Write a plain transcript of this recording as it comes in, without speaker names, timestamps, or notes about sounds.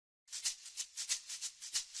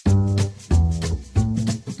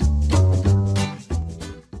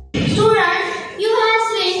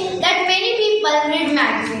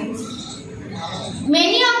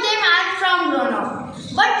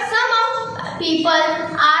people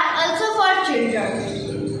are also for children.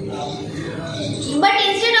 But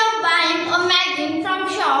instead of buying a magazine from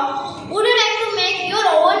shop, would you like to make your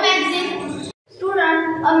own magazine?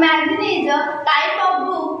 Students, a magazine is a type of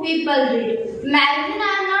book people read. Magazines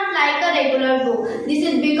are not like a regular book. This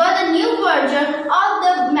is because a new version of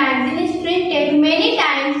the magazine is printed many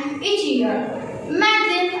times each year.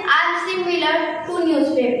 Magazines are similar to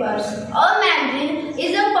newspapers. A magazine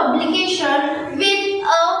is a publication with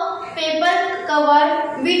a paper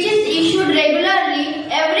cover which is issued regularly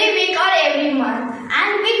every week or every month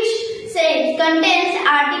and which contains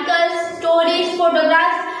articles, stories,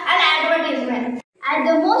 photographs and advertisements. At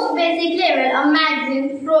the most basic level, a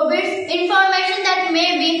magazine provides information that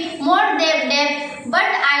may be more depth but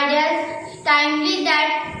ideas timely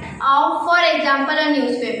that of, for example, a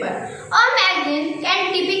newspaper. A magazine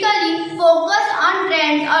can typically focus on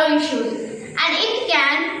trends or issues and it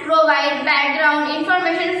can provide background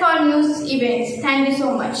information for news events. Thank you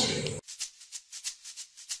so much.